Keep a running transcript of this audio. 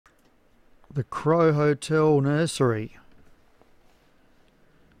the Crow Hotel Nursery.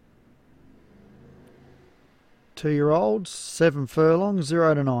 2-year-olds, 7 furlongs,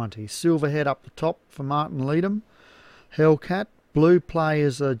 0 to 90. Silverhead up the top for Martin Leadham. Hellcat, Blue Play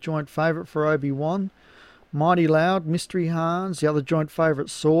is a joint favourite for Obi-Wan. Mighty Loud, Mystery Hans, the other joint favourite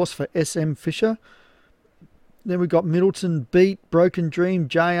Source for SM Fisher. Then we've got Middleton Beat, Broken Dream,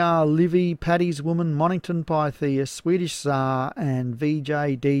 JR Livy, Paddy's Woman, Monington Pythia, Swedish Tsar, and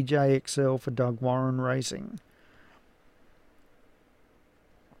VJ DJ XL for Doug Warren Racing.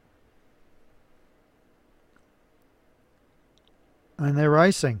 And they're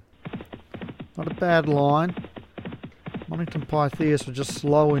racing. Not a bad line. Monington Pythias was just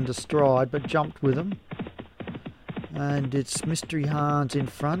slow into stride, but jumped with them. And it's Mystery Hans in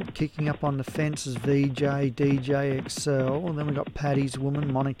front, kicking up on the fence as VJ, DJ XL. And then we've got Paddy's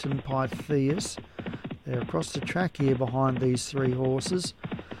Woman, Monington Pythias. They're across the track here behind these 3 horses.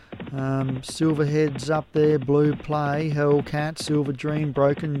 Silverhead's up there, Blue Play, Hellcat, Silver Dream,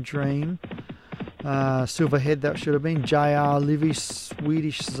 Broken Dream. Silverhead, that should have been JR Livy,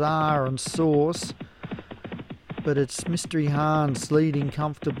 Swedish Tsar and Source. But it's Mystery Hans leading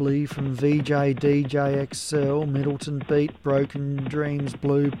comfortably from VJ DJ XL, Middleton Beat, Broken Dreams,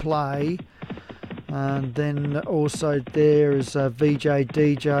 Blue Play. And then also there is VJ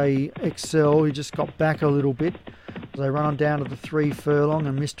DJ XL, who just got back a little bit. They run on down to the 3 furlong,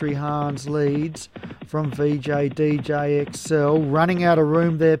 and Mystery Hans leads from VJ DJ XL. Running out of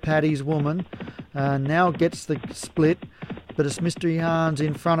room there, Paddy's Woman. Now gets the split. But it's Mystery Hans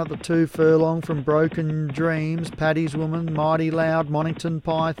in front at the 2 furlong from Broken Dreams, Paddy's Woman, Mighty Loud, Monington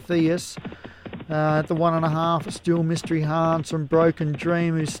Pythias. At the 1.5, it's still Mystery Hans from Broken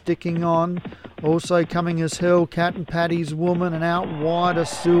Dream, who's sticking on. Also coming as Hellcat and Paddy's Woman, and out wide a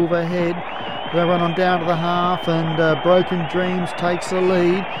Silverhead. They run on down to the half, and Broken Dreams takes the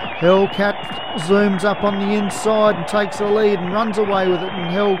lead. Hellcat zooms up on the inside and takes the lead and runs away with it, and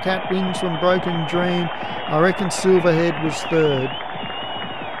Hellcat wins from Broken Dream. I reckon Silverhead was 3rd.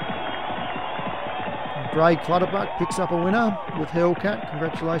 Gray Clutterbuck picks up a winner with Hellcat.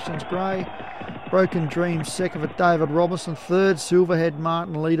 Congratulations, Gray. Broken Dream 2nd for David Robinson. 3rd, Silverhead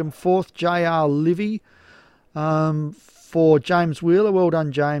Martin Leadham. 4th, JR Livy for James Wheeler. Well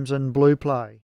done, James, and Blue Play.